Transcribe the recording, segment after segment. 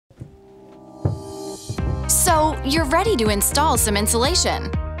you're ready to install some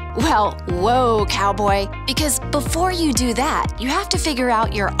insulation. Well, whoa, cowboy, because before you do that, you have to figure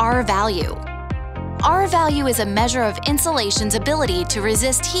out your R value. R value is a measure of insulation's ability to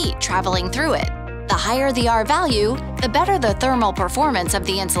resist heat traveling through it. The higher the R value, the better the thermal performance of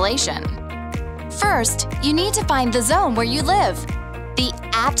the insulation. First, you need to find the zone where you live. The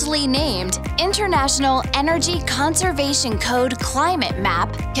aptly named International Energy Conservation Code Climate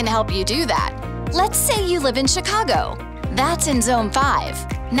Map can help you do that. Let's say you live in Chicago. That's in Zone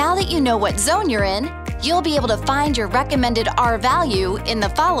 5. Now that you know what zone you're in, you'll be able to find your recommended R value in the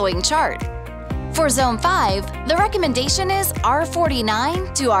following chart. For Zone 5, the recommendation is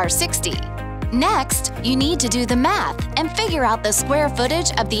R49 to R60. Next, you need to do the math and figure out the square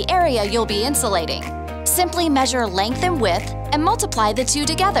footage of the area you'll be insulating. Simply measure length and width and multiply the two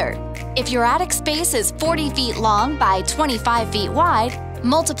together. If your attic space is 40 feet long by 25 feet wide,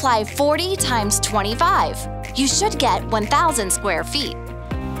 multiply 40 times 25. You should get 1,000 square feet.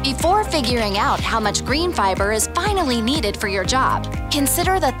 Before figuring out how much Greenfiber is finally needed for your job,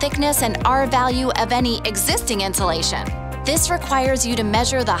 consider the thickness and R value of any existing insulation. This requires you to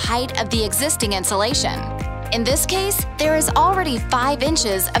measure the height of the existing insulation. In this case, there is already 5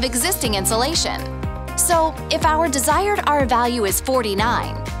 inches of existing insulation. So, if our desired R value is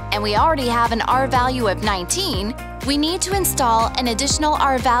 49, and we already have an R value of 19, we need to install an additional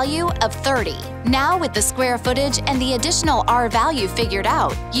R value of 30. Now, with the square footage and the additional R value figured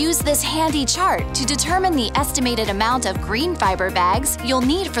out, use this handy chart to determine the estimated amount of Greenfiber bags you'll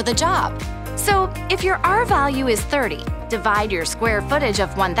need for the job. So, if your R value is 30, divide your square footage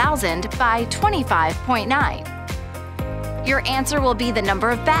of 1,000 by 25.9. Your answer will be the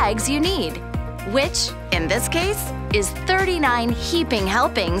number of bags you need, which, in this case, is 39 heaping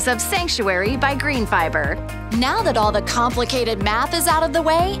helpings of Sanctuary by Greenfiber. Now that all the complicated math is out of the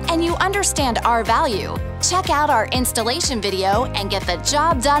way and you understand R value, check out our installation video and get the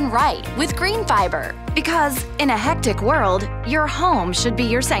job done right with Greenfiber. Because in a hectic world, your home should be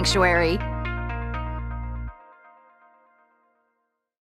your sanctuary.